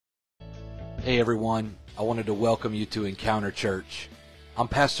Hey everyone, I wanted to welcome you to Encounter Church. I'm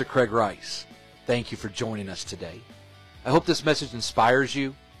Pastor Craig Rice. Thank you for joining us today. I hope this message inspires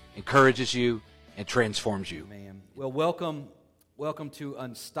you, encourages you, and transforms you. Man. Well, welcome to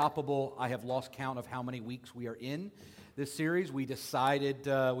Unstoppable. I have lost count of how many weeks we are in this series. We decided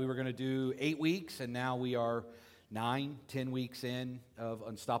we were going to do 8 weeks, and now we are 10 weeks in of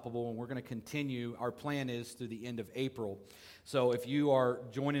Unstoppable, and we're going to continue. Our plan is through the end of April. So if you are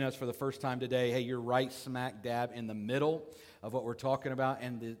joining us for the first time today, hey, you're right smack dab in the middle of what we're talking about,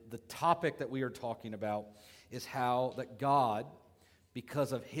 and the topic that we are talking about is how that God,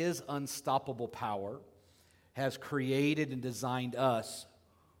 because of His unstoppable power, has created and designed us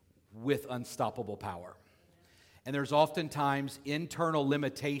with unstoppable power. And there's oftentimes internal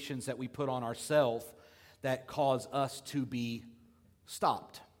limitations that we put on ourselves that cause us to be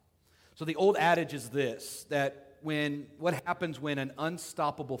stopped. So the old adage is this, that what happens when an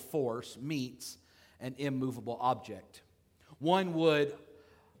unstoppable force meets an immovable object? One would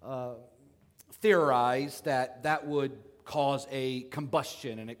theorize that would cause a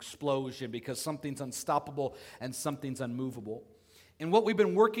combustion, an explosion, because something's unstoppable and something's unmovable. And what we've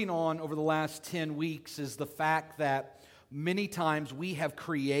been working on over the last 10 weeks is the fact that many times we have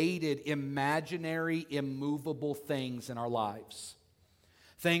created imaginary, immovable things in our lives.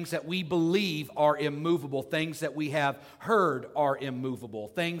 Things that we believe are immovable, things that we have heard are immovable,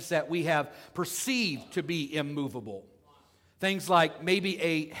 things that we have perceived to be immovable. Things like maybe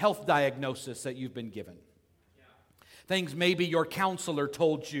a health diagnosis that you've been given. Things maybe your counselor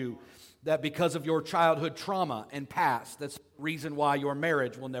told you that because of your childhood trauma and past, that's the reason why your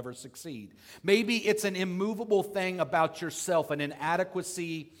marriage will never succeed. Maybe it's an immovable thing about yourself, an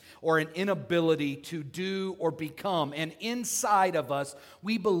inadequacy or an inability to do or become. And inside of us,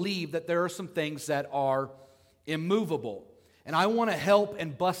 we believe that there are some things that are immovable. And I want to help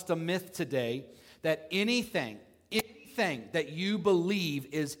and bust a myth today that anything that you believe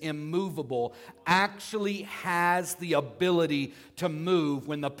is immovable actually has the ability to move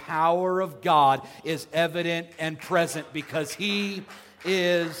when the power of God is evident and present, because He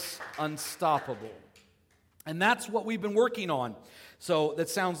is unstoppable. And that's what we've been working on. So that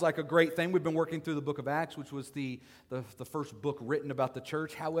sounds like a great thing. We've been working through the book of Acts, which was the first book written about the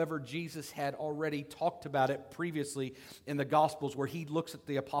church. However, Jesus had already talked about it previously in the Gospels, where He looks at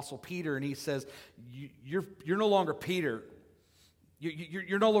the Apostle Peter and He says, you're no longer Peter.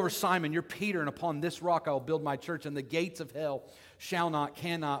 You're no longer Simon. You're Peter, and upon this rock I will build my church, and the gates of hell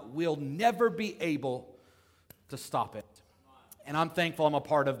will never be able to stop it. And I'm thankful I'm a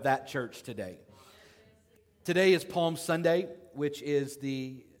part of that church today. Today is Palm Sunday, which is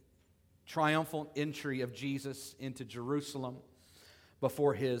the triumphal entry of Jesus into Jerusalem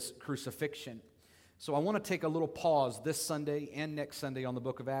before His crucifixion. So I want to take a little pause this Sunday and next Sunday on the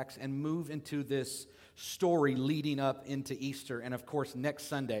book of Acts and move into this story leading up into Easter. And of course, next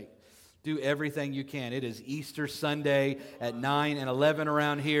Sunday, do everything you can. It is Easter Sunday at 9 and 11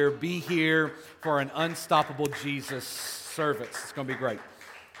 around here. Be here for an Unstoppable Jesus service. It's going to be great.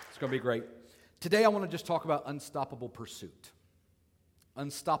 It's going to be great. Today I want to just talk about unstoppable pursuit.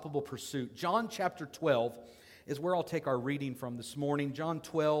 Unstoppable pursuit. John chapter 12 is where I'll take our reading from this morning. John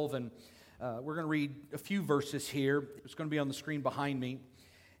 12, and we're going to read a few verses here. It's going to be on the screen behind me.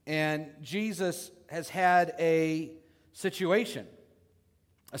 And Jesus has had a situation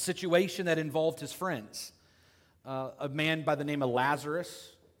that involved His friends. A man by the name of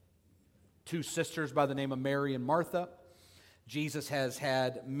Lazarus, two sisters by the name of Mary and Martha. Jesus has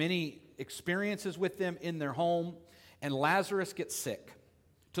had many experiences with them in their home, and Lazarus gets sick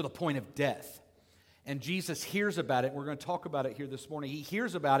to the point of death. And Jesus hears about it. We're going to talk about it here this morning. He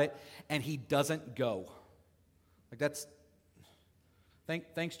hears about it, and He doesn't go.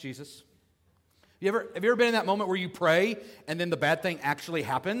 Thanks, Jesus. Have you ever been in that moment where you pray, and then the bad thing actually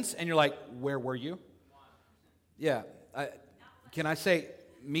happens, and you're like, where were you? Yeah. Can I say,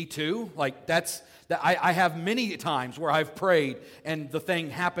 me too? I have many times where I've prayed and the thing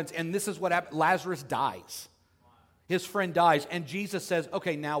happens, and this is what happened. Lazarus dies. His friend dies, and Jesus says,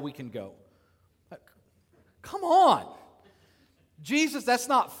 okay, now we can go. Come on. Jesus, that's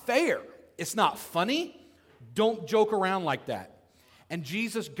not fair. It's not funny. Don't joke around like that. And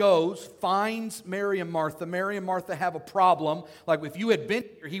Jesus goes, finds Mary and Martha. Mary and Martha have a problem. Like, if you had been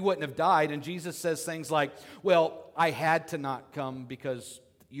here, He wouldn't have died. And Jesus says things like, well, I had to not come because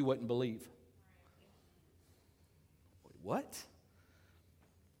you wouldn't believe. What?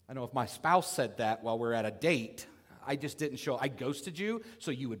 I know if my spouse said that while we're at a date, I just didn't show. I ghosted you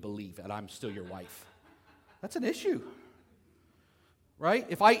so you would believe that I'm still your wife. That's an issue. Right?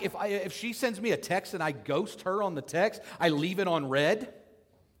 If she sends me a text and I ghost her on the text, I leave it on read.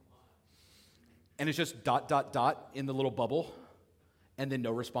 and it's just dot, dot, dot in the little bubble, and then no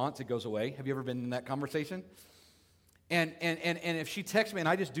response, it goes away. Have you ever been in that conversation? And if she texts me and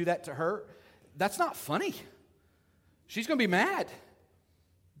I just do that to her, that's not funny. She's going to be mad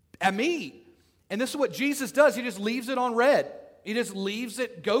at me. And this is what Jesus does. He just leaves it on red. He just leaves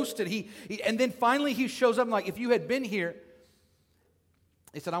it ghosted. And then finally he shows up and like, if you had been here,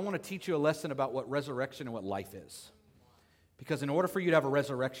 he said, I want to teach you a lesson about what resurrection and what life is. Because in order for you to have a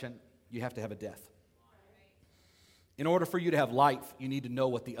resurrection, you have to have a death. In order for you to have life, you need to know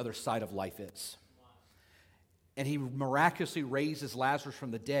what the other side of life is. And he miraculously raises Lazarus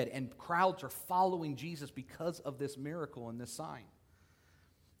from the dead, and crowds are following Jesus because of this miracle and this sign.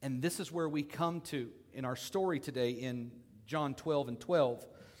 And this is where we come to in our story today in John 12 and 12.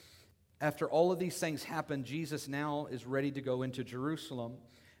 After all of these things happen, Jesus now is ready to go into Jerusalem.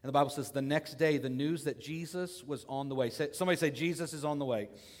 And the Bible says the next day, the news that Jesus was on the way. Somebody say, Jesus is on the way.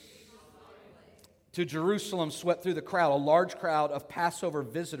 To Jerusalem swept through the crowd. A large crowd of Passover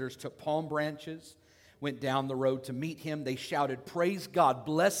visitors took palm branches, went down the road to meet him. They shouted, praise God,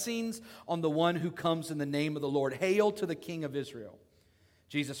 blessings on the one who comes in the name of the Lord. Hail to the King of Israel.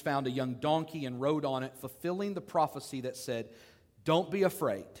 Jesus found a young donkey and rode on it, fulfilling the prophecy that said, don't be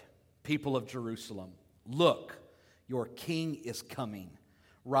afraid, people of Jerusalem. Look, your king is coming,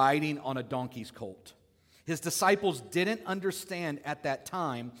 riding on a donkey's colt. His disciples didn't understand at that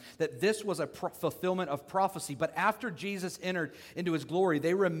time that this was a fulfillment of prophecy. But after Jesus entered into his glory,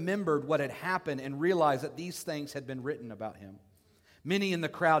 they remembered what had happened and realized that these things had been written about him. Many in the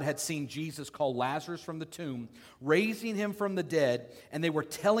crowd had seen Jesus call Lazarus from the tomb, raising him from the dead, and they were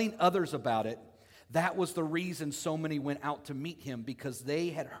telling others about it. That was the reason so many went out to meet him, because they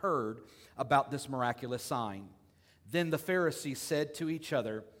had heard about this miraculous sign. Then the Pharisees said to each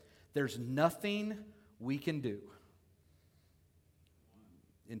other, there's nothing we can do.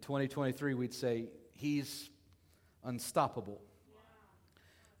 In 2023, we'd say, he's unstoppable.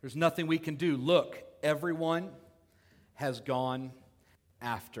 There's nothing we can do. Look, everyone has gone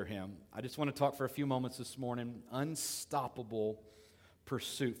after him. I just want to talk for a few moments this morning. Unstoppable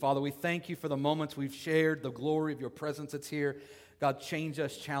pursuit. Father, we thank you for the moments we've shared, the glory of your presence that's here. God, change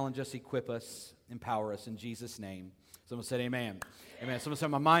us, challenge us, equip us, empower us in Jesus' name. Someone said amen. Amen. Someone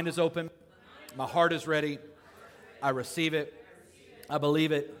said, my mind is open. My heart is ready. I receive it. I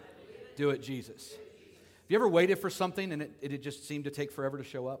believe it. Do it, Jesus. Have you ever waited for something and it just seemed to take forever to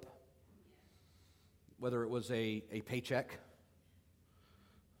show up? Whether it was a paycheck.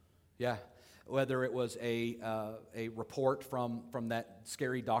 Yeah. Whether it was a report from that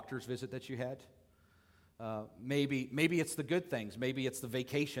scary doctor's visit that you had. Maybe it's the good things. Maybe it's the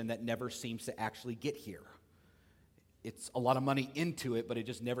vacation that never seems to actually get here. It's a lot of money into it, but it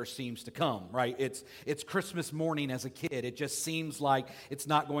just never seems to come, right? It's Christmas morning as a kid. It just seems like it's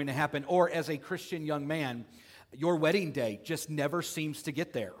not going to happen. Or as a Christian young man, your wedding day just never seems to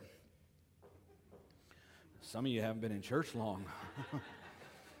get there. Some of you haven't been in church long.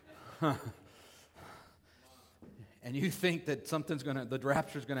 And you think that the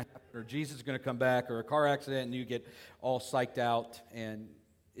rapture's going to happen, or Jesus is going to come back, or a car accident, and you get all psyched out, and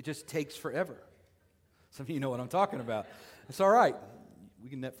it just takes forever. Some of you know what I'm talking about. It's all right. We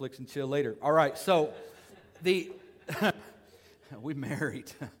can Netflix and chill later. All right, so we married.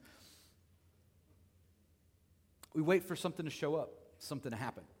 We wait for something to show up, something to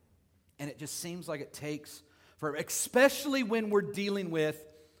happen. And it just seems like it takes forever, especially when we're dealing with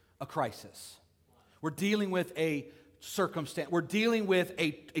a crisis. We're dealing with a circumstance. We're dealing with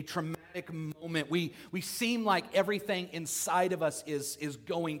a traumatic moment. We seem like everything inside of us is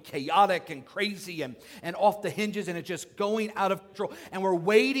going chaotic and crazy and off the hinges, and it's just going out of control. And we're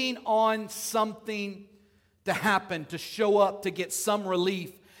waiting on something to happen, to show up, to get some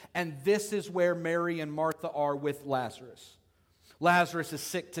relief. And this is where Mary and Martha are with Lazarus. Lazarus is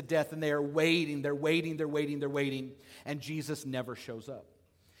sick to death, and they are waiting. They're waiting, and Jesus never shows up.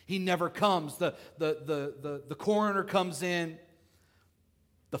 He never comes. The coroner comes in.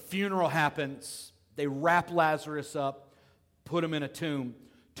 The funeral happens. They wrap Lazarus up, put him in a tomb,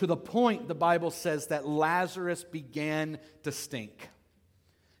 to the point, the Bible says, that Lazarus began to stink.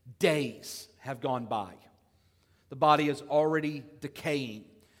 Days have gone by. The body is already decaying.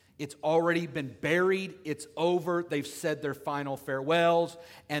 It's already been buried. It's over. They've said their final farewells,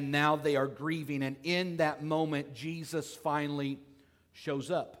 and now they are grieving. And in that moment, Jesus finally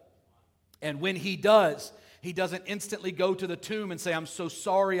shows up. And when he does, he doesn't instantly go to the tomb and say, I'm so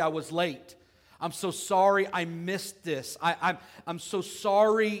sorry I was late. I'm so sorry I missed this. I'm so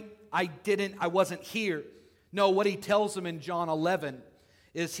sorry I wasn't here. No, what he tells them in John 11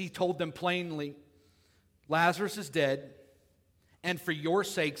 is he told them plainly, Lazarus is dead, and for your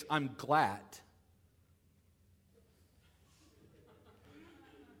sakes I'm glad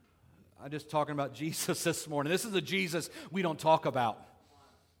I'm just talking about Jesus this morning. This is a Jesus we don't talk about.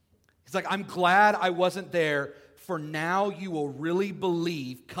 He's like, I'm glad I wasn't there, for now you will really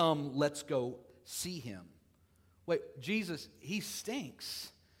believe. Come, let's go see him. Wait, Jesus, he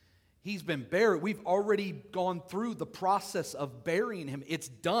stinks. He's been buried. We've already gone through the process of burying him. It's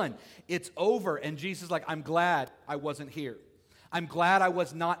done. It's over. And Jesus is like, I'm glad I wasn't here. I'm glad I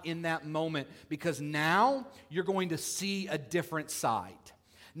was not in that moment, because now you're going to see a different side.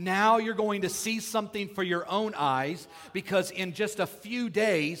 Now you're going to see something for your own eyes, because in just a few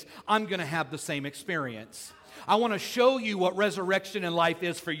days, I'm going to have the same experience. I want to show you what resurrection in life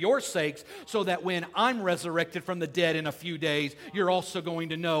is for your sakes, so that when I'm resurrected from the dead in a few days, you're also going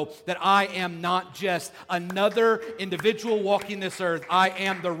to know that I am not just another individual walking this earth. I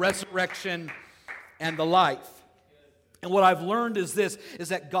am the resurrection and the life. And what I've learned is this, is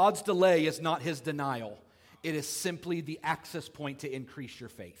that God's delay is not his denial. It is simply the access point to increase your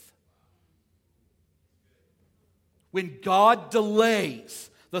faith. When God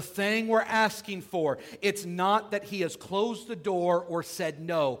delays the thing we're asking for, it's not that he has closed the door or said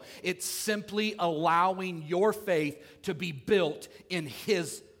no. It's simply allowing your faith to be built in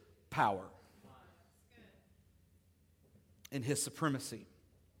his power, in his supremacy.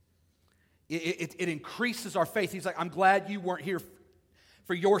 It increases our faith. He's like, I'm glad you weren't here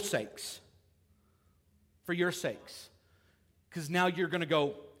for your sakes. For your sakes. Because now you're going to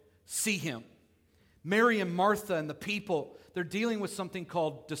go see him. Mary and Martha and the people, they're dealing with something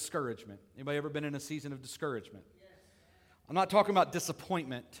called discouragement. Anybody ever been in a season of discouragement? Yes. I'm not talking about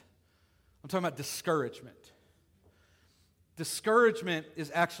disappointment. I'm talking about discouragement. Discouragement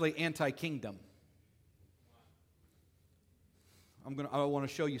is actually anti-kingdom. I want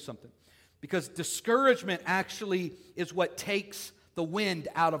to show you something. Because discouragement actually is what takes the wind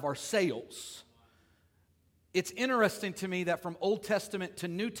out of our sails. It's interesting to me that from Old Testament to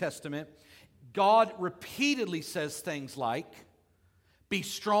New Testament, God repeatedly says things like, be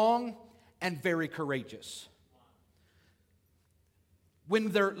strong and very courageous.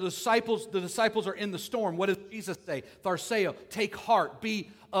 When the disciples are in the storm, what does Jesus say? Tharseo, take heart,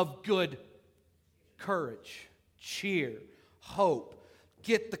 be of good courage, cheer, hope.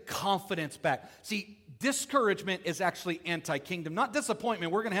 Get the confidence back. See, discouragement is actually anti-kingdom, not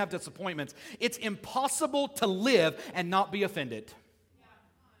disappointment. We're going to have disappointments. It's impossible to live and not be offended.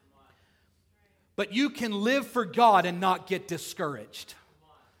 But you can live for God and not get discouraged.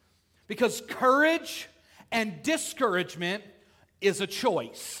 Because courage and discouragement is a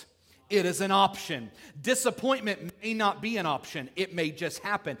choice. It is an option. Disappointment may not be an option. It may just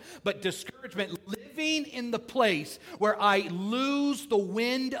happen. But discouragement, living in the place where I lose the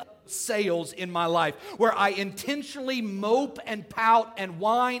wind of sails in my life, where I intentionally mope and pout and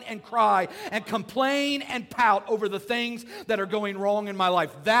whine and cry and complain and pout over the things that are going wrong in my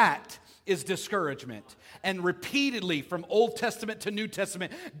life, that is discouragement. And repeatedly, from Old Testament to New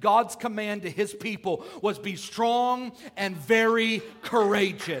Testament, God's command to his people was be strong and very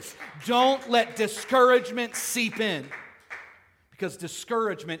courageous. Don't let discouragement seep in, because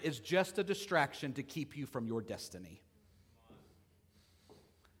discouragement is just a distraction to keep you from your destiny.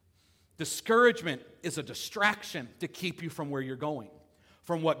 Discouragement is a distraction to keep you from where you're going,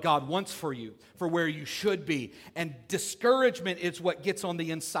 from what God wants for you, for where you should be. And discouragement is what gets on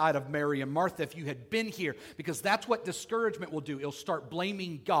the inside of Mary and Martha, if you had been here, because that's what discouragement will do. It'll start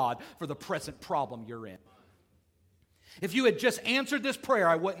blaming God for the present problem you're in. If you had just answered this prayer,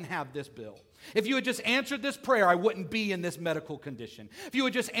 I wouldn't have this bill. If you had just answered this prayer, I wouldn't be in this medical condition. If you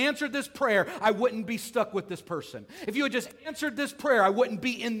had just answered this prayer, I wouldn't be stuck with this person. If you had just answered this prayer, I wouldn't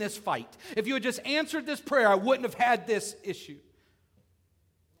be in this fight. If you had just answered this prayer, I wouldn't have had this issue.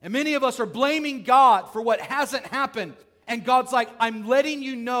 And many of us are blaming God for what hasn't happened. And God's like, I'm letting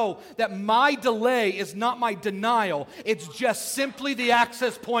you know that my delay is not my denial. It's just simply the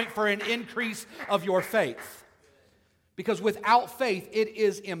access point for an increase of your faith. Because without faith, it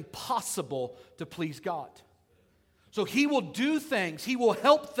is impossible to please God. So he will do things, he will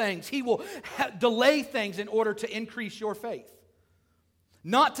help things, he will delay things in order to increase your faith.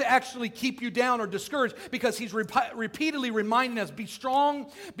 Not to actually keep you down or discouraged, because he's repeatedly reminding us, be strong,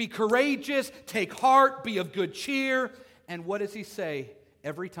 be courageous, take heart, be of good cheer. And what does he say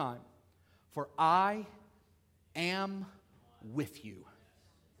every time? For I am with you.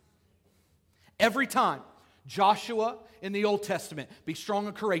 Every time. Joshua in the Old Testament, be strong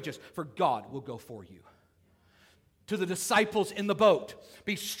and courageous, for God will go for you. To the disciples in the boat,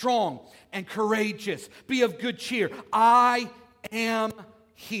 be strong and courageous, be of good cheer. I am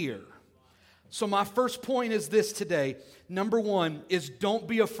here. So my first point is this today. Number one is, don't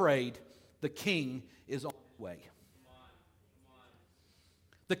be afraid. The King is on his way.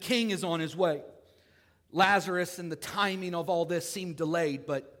 The king is on his way. Lazarus and the timing of all this seemed delayed,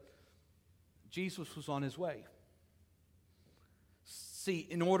 but Jesus was on his way. See,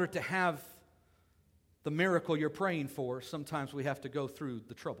 in order to have the miracle you're praying for, sometimes we have to go through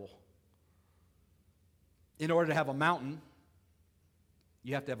the trouble. In order to have a mountain,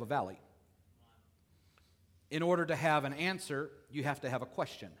 you have to have a valley. In order to have an answer, you have to have a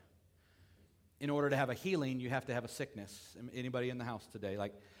question. In order to have a healing, you have to have a sickness. Anybody in the house today?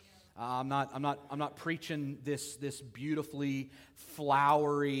 I'm not preaching this beautifully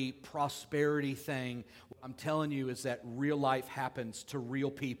flowery prosperity thing. What I'm telling you is that real life happens to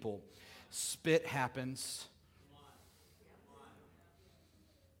real people. Spit happens.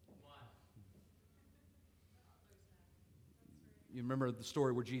 You remember the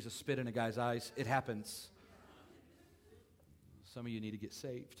story where Jesus spit in a guy's eyes? It happens. Some of you need to get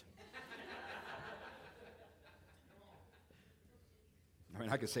saved. I mean,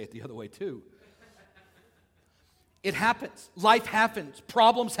 I could say it the other way too. It happens. Life happens.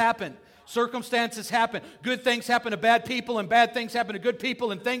 Problems happen. Circumstances happen. Good things happen to bad people, and bad things happen to good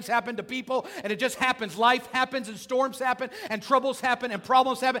people, and things happen to people, and it just happens. Life happens, and storms happen, and troubles happen, and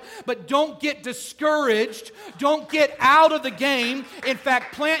problems happen. But don't get discouraged. Don't get out of the game. In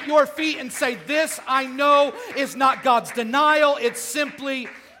fact, plant your feet and say, this I know is not God's denial. It's simply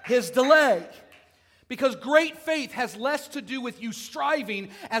His delay. Because great faith has less to do with you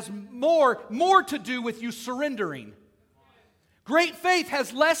striving as more to do with you surrendering. Great faith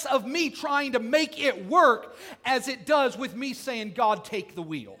has less of me trying to make it work as it does with me saying, God, take the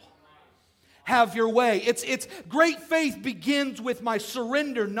wheel. Have your way. It's great faith begins with my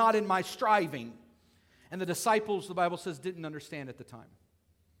surrender, not in my striving. And the disciples, the Bible says, didn't understand at the time.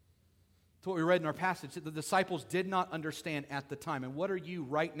 That's what we read in our passage. The disciples did not understand at the time. And what are you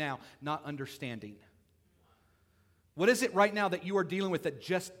right now not understanding? What is it right now that you are dealing with that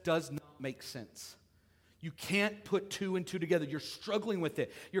just does not make sense? You can't put two and two together. You're struggling with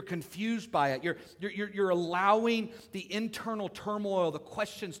it. You're confused by it. You're allowing the internal turmoil, the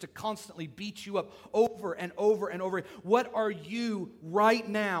questions to constantly beat you up over and over and over. What are you right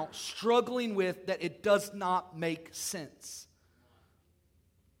now struggling with that it does not make sense?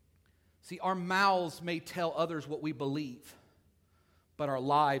 See, our mouths may tell others what we believe, but our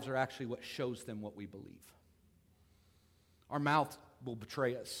lives are actually what shows them what we believe. Our mouth will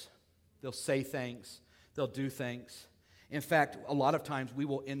betray us. They'll say things. They'll do things. In fact, a lot of times we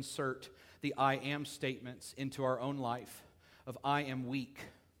will insert the I am statements into our own life of I am weak.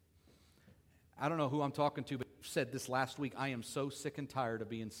 I don't know who I'm talking to, but you said this last week, I am so sick and tired of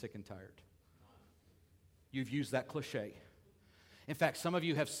being sick and tired. You've used that cliche. In fact, some of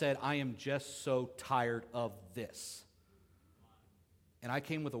you have said, I am just so tired of this. And I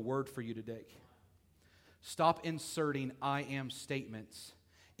came with a word for you today. Stop inserting I am statements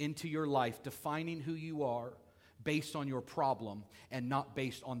into your life, defining who you are based on your problem and not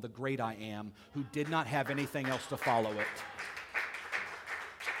based on the great I am who did not have anything else to follow it.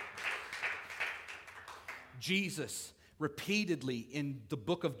 Jesus repeatedly in the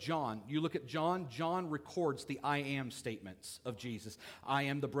book of John, you look at John, John records the I am statements of Jesus. I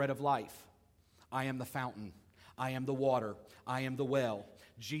am the bread of life. I am the fountain. I am the water. I am the well.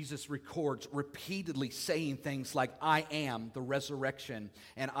 Jesus records repeatedly saying things like, I am the resurrection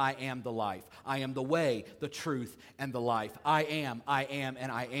and I am the life. I am the way, the truth, and the life. I am,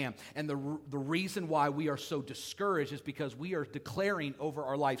 and I am. And the reason why we are so discouraged is because we are declaring over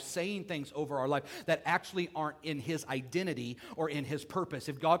our life, saying things over our life that actually aren't in His identity or in His purpose.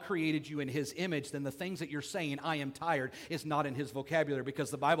 If God created you in His image, then the things that you're saying, I am tired, is not in His vocabulary because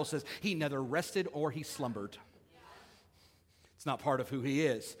the Bible says He neither rested or He slumbered. It's not part of who He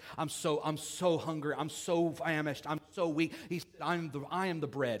is. I'm so hungry. I'm so famished. I'm so weak. He said, I am the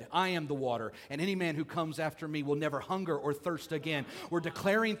bread. I am the water. And any man who comes after me will never hunger or thirst again. We're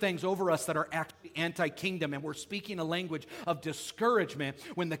declaring things over us that are actually anti-kingdom, and we're speaking a language of discouragement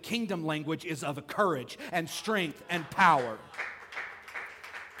when the kingdom language is of courage and strength and power.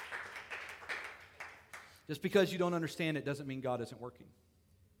 Just because you don't understand it doesn't mean God isn't working.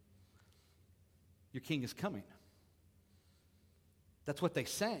 Your king is coming. That's what they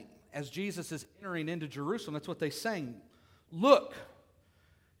sang. As Jesus is entering into Jerusalem, that's what they sang. Look,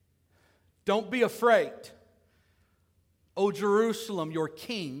 don't be afraid. O Jerusalem, your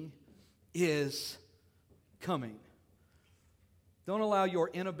king is coming. Don't allow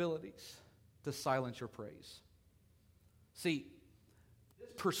your inabilities to silence your praise. See,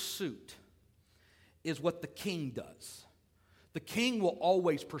 this pursuit is what the king does. The king will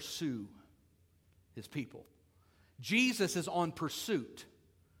always pursue his people. Jesus is on pursuit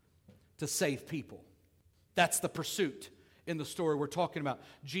to save people. That's the pursuit in the story we're talking about.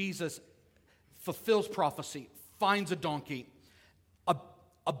 Jesus fulfills prophecy, finds a donkey,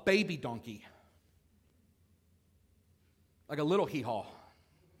 a baby donkey, like a little hee-haw.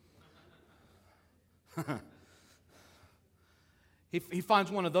 He finds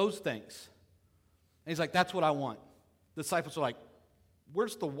one of those things. And he's like, that's what I want. The disciples are like,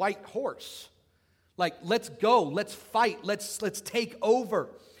 where's the white horse? Like, let's go, let's fight, let's take over.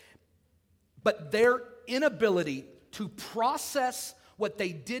 But their inability to process what they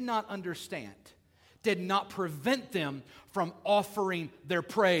did not understand did not prevent them from offering their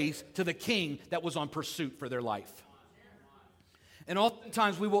praise to the king that was on pursuit for their life. And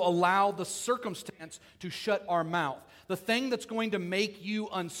oftentimes we will allow the circumstance to shut our mouth. The thing that's going to make you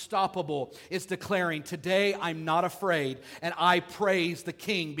unstoppable is declaring, today I'm not afraid, and I praise the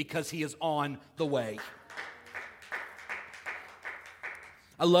king because he is on the way.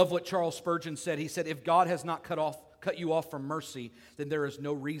 I love what Charles Spurgeon said. He said, if God has not cut you off from mercy, then there is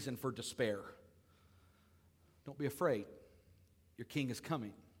no reason for despair. Don't be afraid. Your king is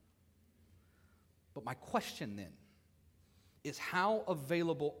coming. But my question then is, how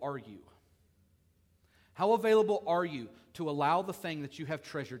available are you? How available are you to allow the thing that you have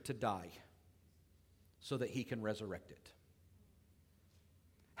treasured to die so that he can resurrect it?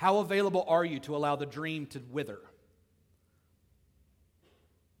 How available are you to allow the dream to wither,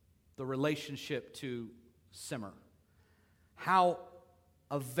 the relationship to simmer? How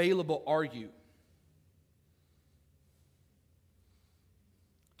available are you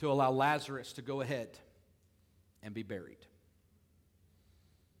to allow Lazarus to go ahead and be buried?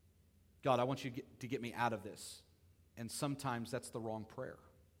 God, I want you to get me out of this. And sometimes that's the wrong prayer.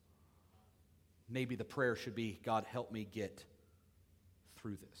 Maybe the prayer should be, God, help me get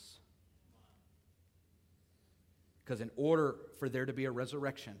through this. Because in order for there to be a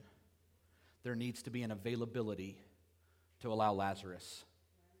resurrection, there needs to be an availability to allow Lazarus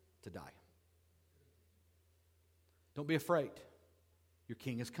to die. Don't be afraid. Your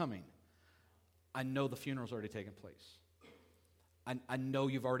king is coming. I know the funeral's already taken place. I know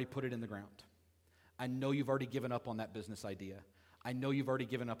you've already put it in the ground. I know you've already given up on that business idea. I know you've already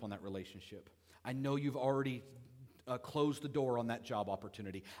given up on that relationship. I know you've already closed the door on that job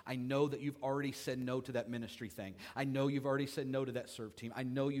opportunity. I know that you've already said no to that ministry thing. I know you've already said no to that serve team. I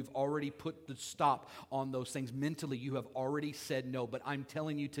know you've already put the stop on those things. Mentally, you have already said no. But I'm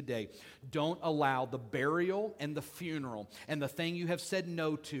telling you today, don't allow the burial and the funeral and the thing you have said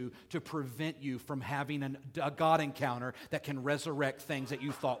no to prevent you from having a God encounter that can resurrect things that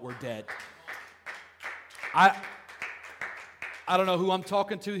you thought were dead. I don't know who I'm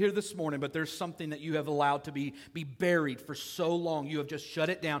talking to here this morning, but there's something that you have allowed to be buried for so long. You have just shut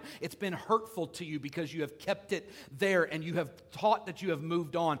it down. It's been hurtful to you because you have kept it there and you have taught that you have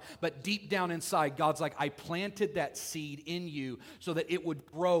moved on. But deep down inside, God's like, I planted that seed in you so that it would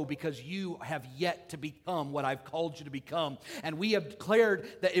grow because you have yet to become what I've called you to become. And we have declared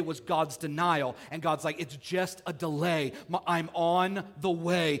that it was God's denial. And God's like, it's just a delay. I'm on the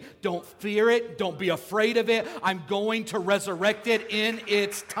way. Don't fear it. Don't be afraid of it. I'm going to resurrect it in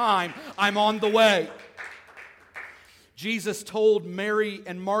its time. I'm on the way. Jesus told Mary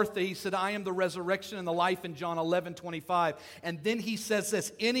and Martha, he said, I am the resurrection and the life in John 11:25. And then he says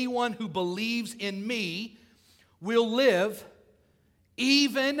this, anyone who believes in me will live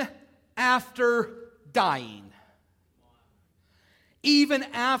even after dying. Even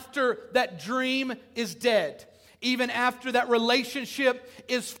after that dream is dead. Even after that relationship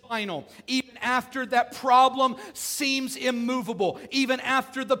is final. Even after that problem seems immovable. Even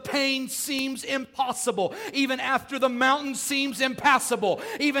after the pain seems impossible. Even after the mountain seems impassable.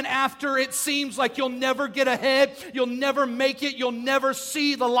 Even after it seems like you'll never get ahead. You'll never make it. You'll never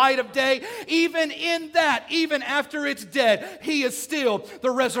see the light of day. Even in that, even after it's dead, He is still the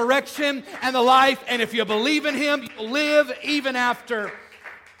resurrection and the life. And if you believe in Him, you'll live even after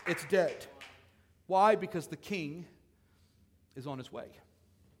it's dead. Why? Because the King is on His way.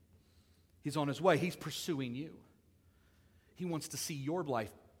 He's on His way. He's pursuing you. He wants to see your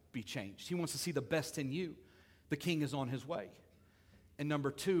life be changed. He wants to see the best in you. The King is on His way. And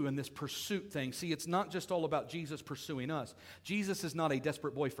number two, in this pursuit thing, see, it's not just all about Jesus pursuing us. Jesus is not a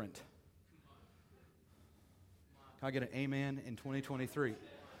desperate boyfriend. Can I get an amen in 2023?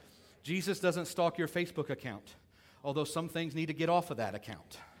 Jesus doesn't stalk your Facebook account, although some things need to get off of that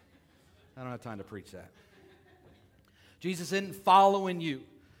account. I don't have time to preach that. Jesus isn't following you.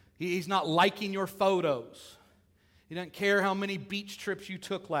 He's not liking your photos. He doesn't care how many beach trips you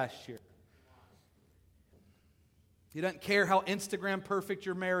took last year. He doesn't care how Instagram perfect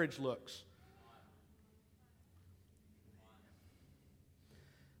your marriage looks.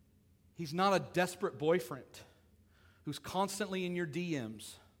 He's not a desperate boyfriend who's constantly in your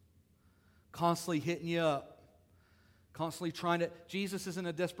DMs, constantly hitting you up, constantly trying to... Jesus isn't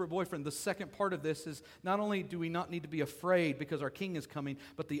a desperate boyfriend. The second part of this is not only do we not need to be afraid because our King is coming,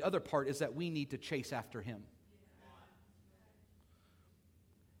 but the other part is that we need to chase after Him.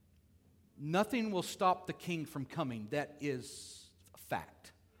 Nothing will stop the King from coming. That is a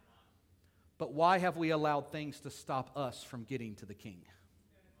fact. But why have we allowed things to stop us from getting to the King?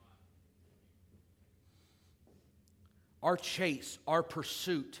 Our chase, our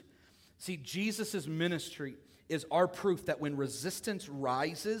pursuit. See, Jesus' ministry is our proof that when resistance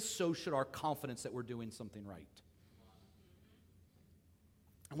rises, so should our confidence that we're doing something right.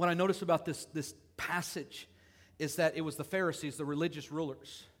 And what I notice about this passage is that it was the Pharisees, the religious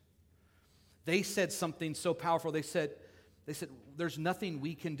rulers. They said something so powerful. They said, there's nothing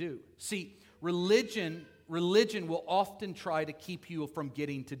we can do. See, religion will often try to keep you from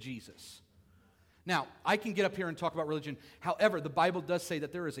getting to Jesus. Now, I can get up here and talk about religion. However, the Bible does say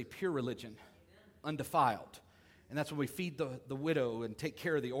that there is a pure religion, undefiled. And that's when we feed the widow and take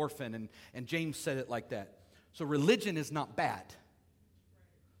care of the orphan. And James said it like that. So religion is not bad.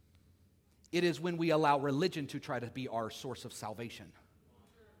 It is when we allow religion to try to be our source of salvation.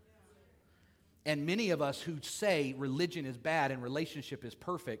 And many of us who say religion is bad and relationship is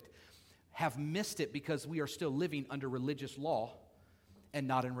perfect have missed it because we are still living under religious law and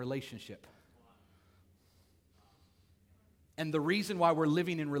not in relationship. And the reason why we're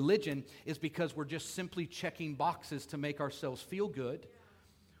living in religion is because we're just simply checking boxes to make ourselves feel good.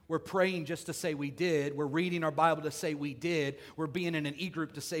 We're praying just to say we did. We're reading our Bible to say we did. We're being in an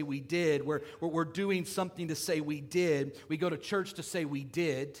e-group to say we did. We're doing something to say we did. We go to church to say we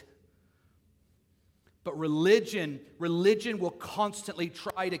did. But religion will constantly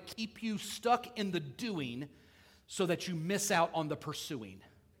try to keep you stuck in the doing so that you miss out on the pursuing.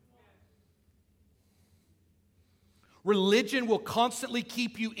 Religion will constantly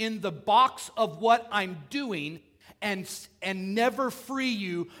keep you in the box of what I'm doing and never free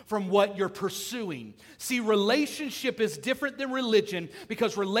you from what you're pursuing. See, relationship is different than religion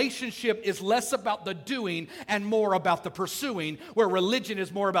because relationship is less about the doing and more about the pursuing, where religion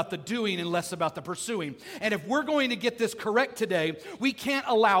is more about the doing and less about the pursuing. And if we're going to get this correct today, we can't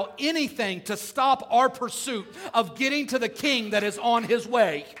allow anything to stop our pursuit of getting to the King that is on His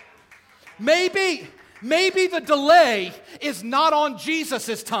way. Maybe the delay is not on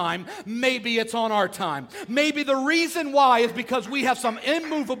Jesus' time. Maybe it's on our time. Maybe the reason why is because we have some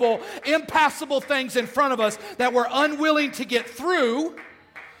immovable, impassable things in front of us that we're unwilling to get through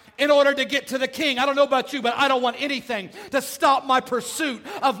in order to get to the King. I don't know about you, but I don't want anything to stop my pursuit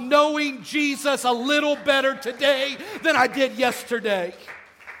of knowing Jesus a little better today than I did yesterday.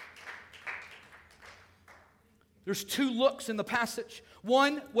 There's two looks in the passage.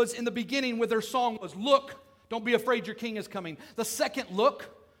 One was in the beginning where their song was, "Look, don't be afraid, your King is coming." The second look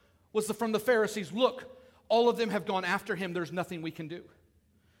was from the Pharisees. "Look, all of them have gone after Him. There's nothing we can do."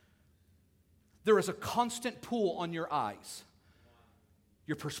 There is a constant pull on your eyes,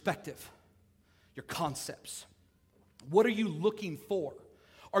 your perspective, your concepts. What are you looking for?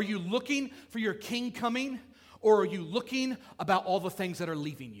 Are you looking for your King coming, or are you looking about all the things that are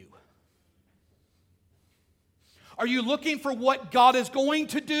leaving you? Are you looking for what God is going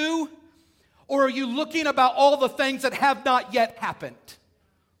to do? Or are you looking about all the things that have not yet happened?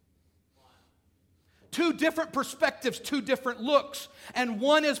 Two different perspectives, two different looks. And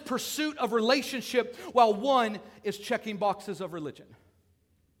one is pursuit of relationship, while one is checking boxes of religion.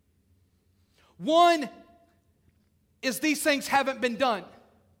 One is these things haven't been done.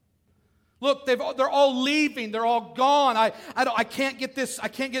 Look, they're all leaving. They're all gone. I can't get this. I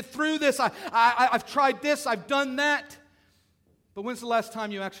can't get through this. I've tried this. I've done that. But when's the last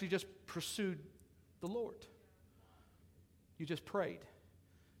time you actually just pursued the Lord? You just prayed.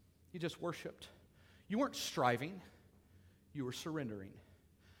 You just worshiped. You weren't striving. You were surrendering.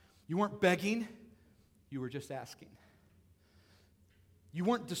 You weren't begging. You were just asking. You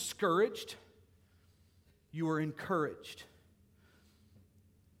weren't discouraged. You were encouraged.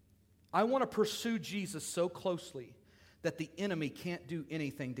 I want to pursue Jesus so closely that the enemy can't do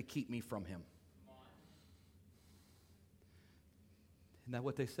anything to keep me from Him. Isn't that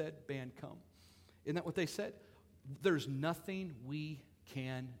what they said? Band, come. Isn't that what they said? There's nothing we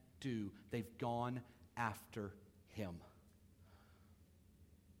can do. They've gone after Him.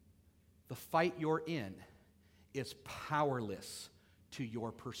 The fight you're in is powerless to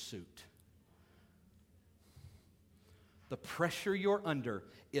your pursuit. The pressure you're under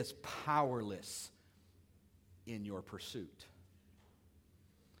is powerless in your pursuit.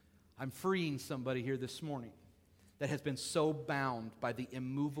 I'm freeing somebody here this morning that has been so bound by the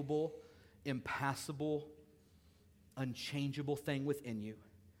immovable, impassable unchangeable thing within you.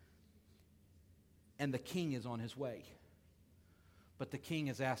 And the King is on his way. But the King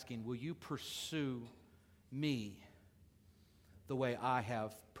is asking, will you pursue me the way I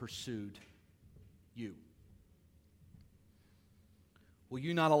have pursued you? Will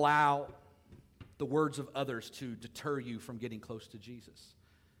you not allow the words of others to deter you from getting close to Jesus?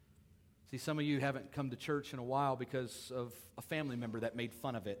 See, some of you haven't come to church in a while because of a family member that made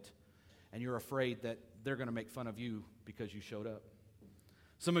fun of it, and you're afraid that they're going to make fun of you because you showed up.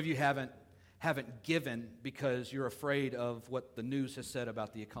 Some of you haven't given because you're afraid of what the news has said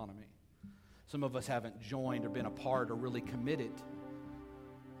about the economy. Some of us haven't joined or been a part or really committed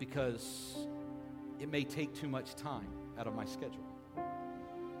because it may take too much time out of my schedule.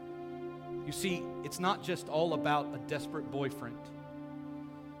 You see, it's not just all about a desperate boyfriend.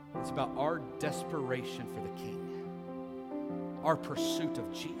 It's about our desperation for the King, our pursuit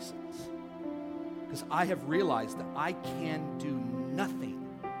of Jesus. Because I have realized that I can do nothing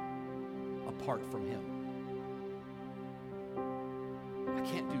apart from Him. I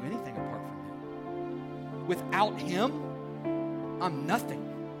can't do anything apart from Him. Without Him, I'm nothing.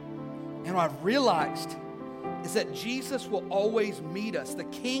 And what I've realized is that Jesus will always meet us. The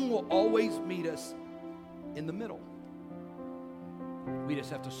King will always meet us in the middle. We just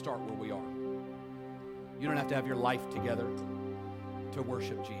have to start where we are. You don't have to have your life together to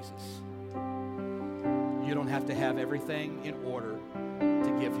worship Jesus. You don't have to have everything in order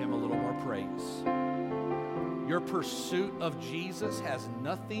to give Him a little more praise. Your pursuit of Jesus has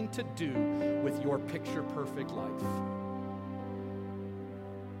nothing to do with your picture-perfect life.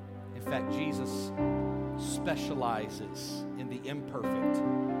 In fact, Jesus specializes in the imperfect,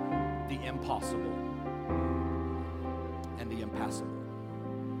 the impossible, and the impassable.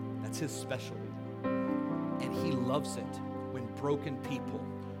 That's His specialty. And He loves it when broken people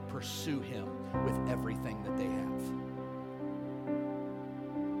pursue Him with everything that they have.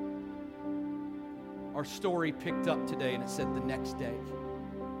 Our story picked up today and it said the next day.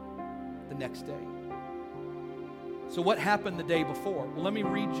 The next day. So what happened the day before? Well, let me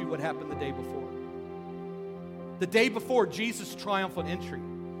read you what happened the day before. The day before Jesus' triumphant entry.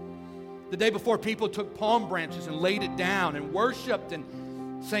 The day before, people took palm branches and laid it down and worshiped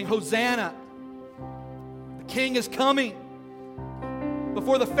and sang, Hosanna, the King is coming.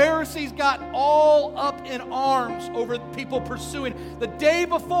 Before the Pharisees got all up in arms over people pursuing. The day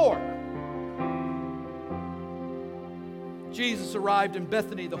before, Jesus arrived in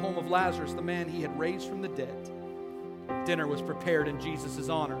Bethany, the home of Lazarus, the man He had raised from the dead. Dinner was prepared in Jesus'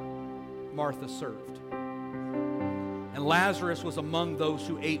 honor. Martha served. And Lazarus was among those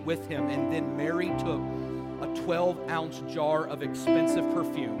who ate with him. And then Mary took a 12-ounce jar of expensive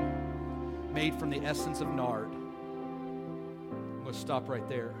perfume made from the essence of nard. I'm going to stop right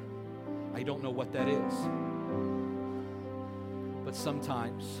there. I don't know what that is. But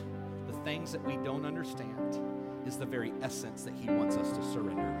sometimes the things that we don't understand is the very essence that He wants us to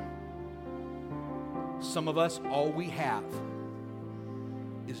surrender. Some of us, all we have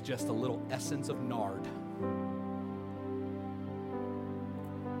is just a little essence of nard.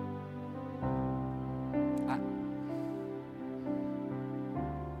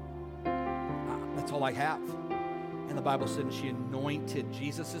 That's all I have. And the Bible said she anointed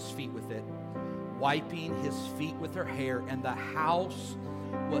Jesus' feet with it, wiping His feet with her hair, and the house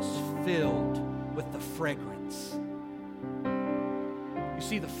was filled with the fragrance. You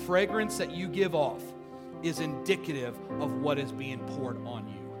see, the fragrance that you give off is indicative of what is being poured on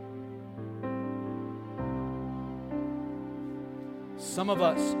you. Some of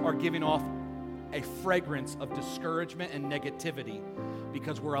us are giving off a fragrance of discouragement and negativity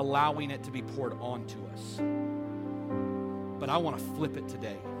because we're allowing it to be poured onto us. But I want to flip it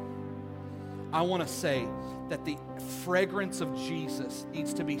today. I want to say that the fragrance of Jesus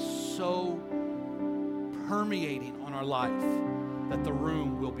needs to be so permeating on our life that the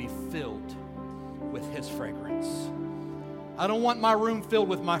room will be filled with His fragrance. I don't want my room filled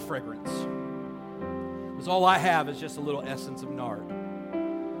with my fragrance, because all I have is just a little essence of nard.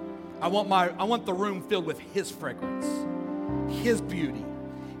 I want the room filled with His fragrance, His beauty,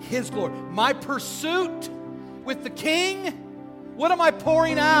 His glory. My pursuit with the King, what am I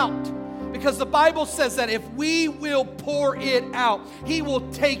pouring out? Because the Bible says that if we will pour it out, He will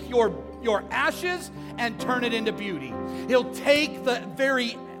take your ashes and turn it into beauty. He'll take the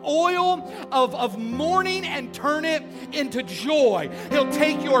very oil of mourning and turn it into joy. He'll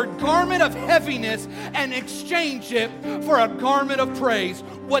take your garment of heaviness and exchange it for a garment of praise.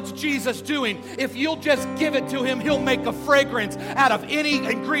 what's Jesus doing? If you'll just give it to Him, He'll make a fragrance out of any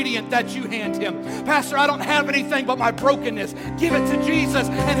ingredient that you hand Him. Pastor, I don't have anything but my brokenness. Give it to Jesus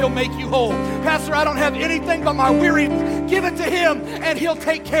and He'll make you whole. Pastor, I don't have anything but my weariness. Give it to Him and He'll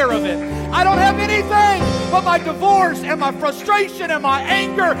take care of it. I don't have anything but my divorce and my frustration and my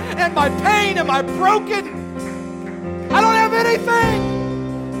anger and my pain and my broken. I don't have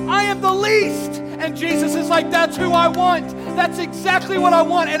anything. I am the least. And Jesus is like, that's who I want. That's exactly what I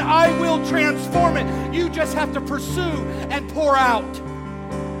want, and I will transform it. You just have to pursue and pour out.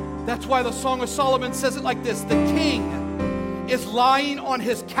 That's why the Song of Solomon says it like this: the king is lying on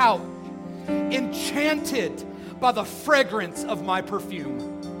his couch, enchanted by the fragrance of my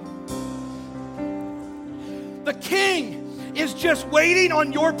perfume. The king is just waiting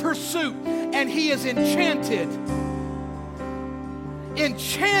on your pursuit, and he is enchanted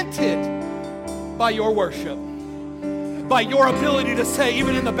by your worship, by your ability to say,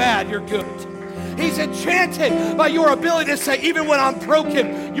 even in the bad, you're good. He's enchanted by your ability to say, even when I'm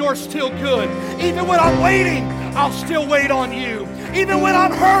broken, you're still good. Even when I'm waiting, I'll still wait on you. Even when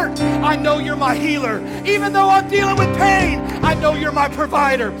I'm hurt, I know you're my healer. Even though I'm dealing with pain, I know you're my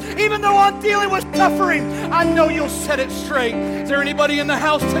provider. Even though I'm dealing with suffering, I know you'll set it straight. Is there anybody in the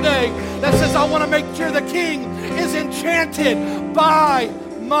house today that says, I want to make sure the king is enchanted by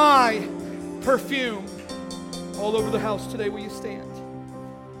my perfume? All over the house today, will you stand?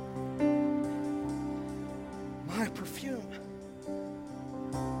 My perfume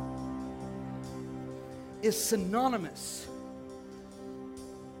is synonymous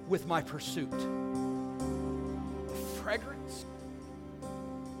with my pursuit. The fragrance,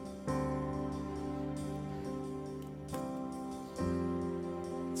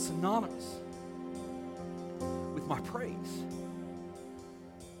 synonymous with my praise.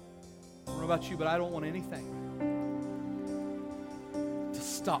 I don't know about you, but I don't want anything to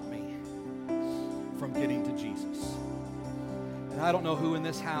stop me from getting to Jesus. And I don't know who in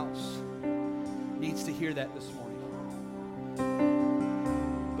this house needs to hear that this morning.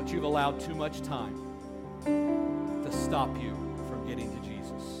 But you've allowed too much time to stop you from getting to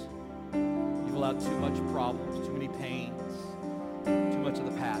Jesus. You've allowed too much problems, too many pains, too much of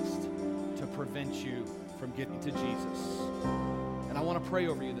the past to prevent you from getting to Jesus. And I want to pray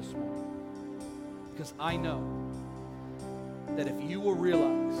over you this morning, because I know that if you will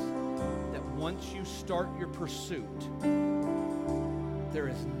realize that once you start your pursuit, there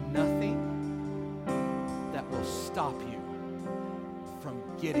is nothing that will stop you from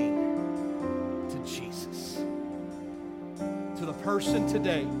getting to Jesus. To the person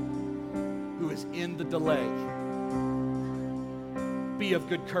today who is in the delay, be of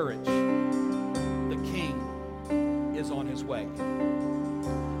good courage. The King is on his way.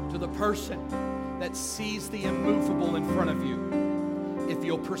 To the person that sees the immovable in front of you, if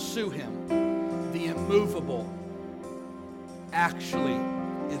you'll pursue him, the immovable actually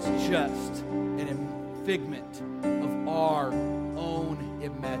is just an figment of our own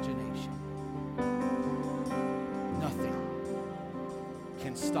imagination. Nothing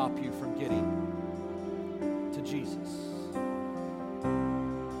can stop you from getting to Jesus.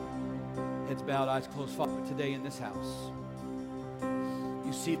 Heads bowed, eyes closed. Father, today in this house,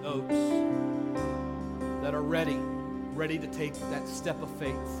 you see those that are ready to take that step of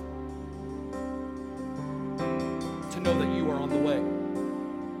faith, to know that you are on the way.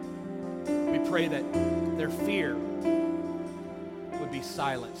 We pray that their fear would be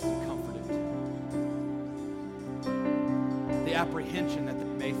silenced and comforted. The apprehension that they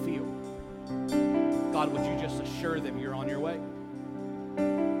may feel, God, would you just assure them you're on your way?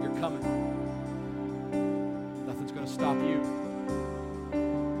 You're coming. Nothing's going to stop you.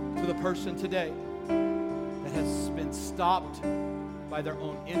 To the person today that has been stopped by their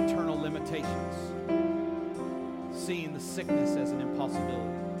own internal limitations, seeing the sickness as an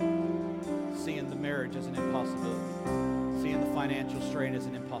impossibility, seeing the marriage as an impossibility, seeing the financial strain as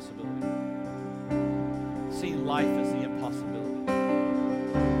an impossibility, seeing life as the impossibility.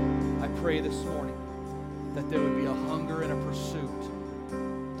 I pray this morning that there would be a hunger and a pursuit.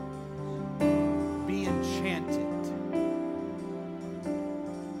 Be enchanted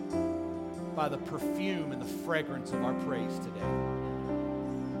by the perfume and the fragrance of our praise today.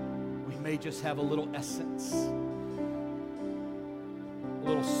 We may just have a little essence, a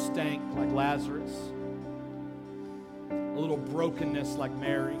little stank like Lazarus, a little brokenness like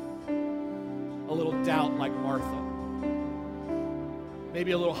Mary, a little doubt like Martha,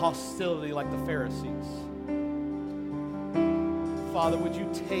 maybe a little hostility like the Pharisees. Father, would you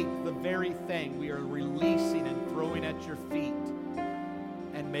take the very thing we are releasing and throwing at your feet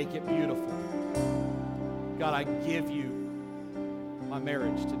and make it beautiful? God, I give you my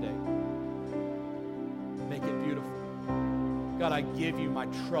marriage today. Make it beautiful. God, I give you my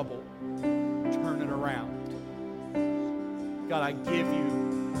trouble. Turn it around. God, I give you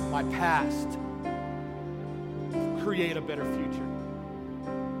my past. Create a better future.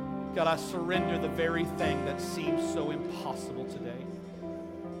 God, I surrender the very thing that seems so impossible today.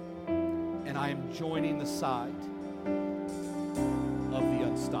 And I am joining the side of the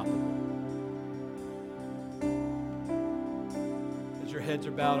unstoppable. As your heads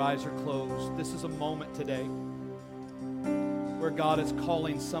are bowed, eyes are closed, this is a moment today where God is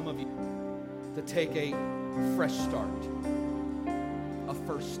calling some of you to take a fresh start, a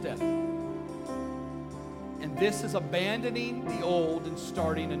first step. And this is abandoning the old and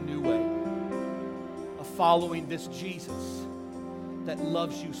starting a new way of following this Jesus that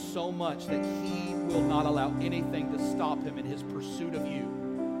loves you so much that he will not allow anything to stop him in his pursuit of you.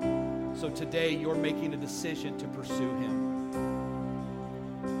 So today you're making a decision to pursue him.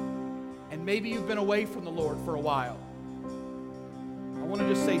 And maybe you've been away from the Lord for a while. I want to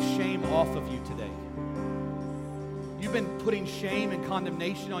just say shame off of you today. You've been putting shame and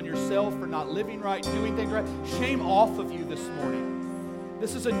condemnation on yourself for not living right, doing things right. Shame off of you this morning.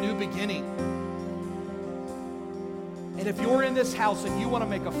 This is a new beginning. And if you're in this house and you want to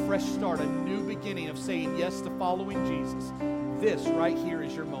make a fresh start, a new beginning of saying yes to following Jesus, this right here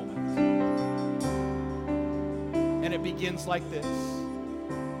is your moment. And it begins like this.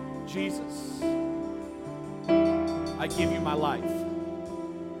 Jesus, I give you my life.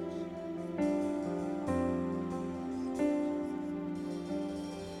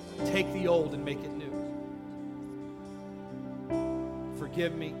 Take the old and make it new.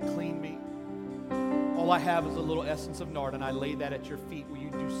 Forgive me, clean me. All I have is a little essence of nard, and I lay that at your feet. Will you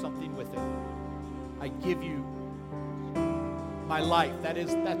do something with it? I give you my life.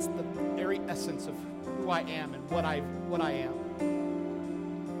 That's the very essence of who I am and what I am.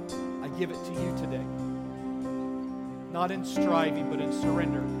 I give it to you today. Not in striving, but in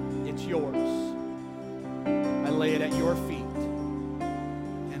surrender. It's yours. I lay it at your feet.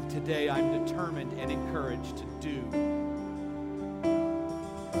 Today I'm determined and encouraged to do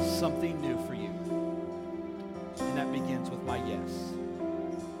something new for you. And that begins with my yes.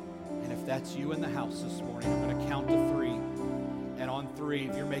 And if that's you in the house this morning, I'm going to count to 3. And on 3,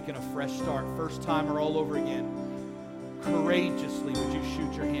 if you're making a fresh start, first time or all over again, courageously would you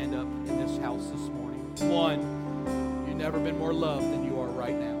shoot your hand up in this house this morning. 1, you've never been more loved than you are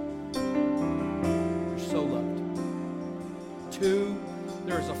right now. You're so loved. 2,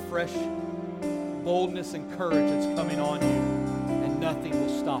 there is a fresh boldness and courage that's coming on you, and nothing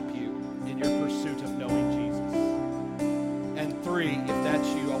will stop you in your pursuit of knowing Jesus. And 3, if that's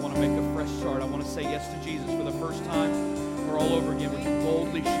you, I want to make a fresh start. I want to say yes to Jesus for the first time or all over again. Would you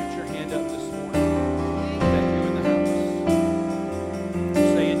boldly shoot your hand up this morning? Is that you in the house?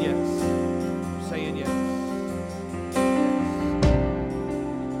 Saying yes. Saying yes.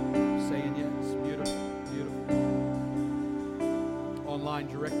 Saying yes. Beautiful. Beautiful. Online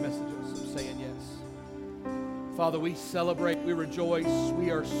direct messages of saying yes. Father, we celebrate, we rejoice, we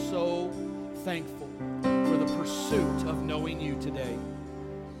are so thankful for the pursuit of knowing you today.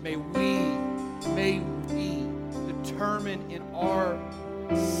 May we determine in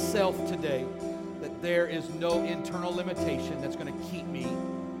ourself today that there is no internal limitation that's going to keep me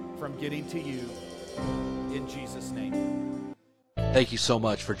from getting to you. In Jesus' name. Thank you so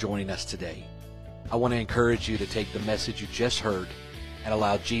much for joining us today. I want to encourage you to take the message you just heard and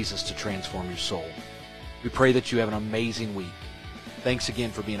allow Jesus to transform your soul. We pray that you have an amazing week. Thanks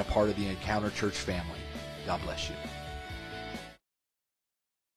again for being a part of the Encounter Church family. God bless you.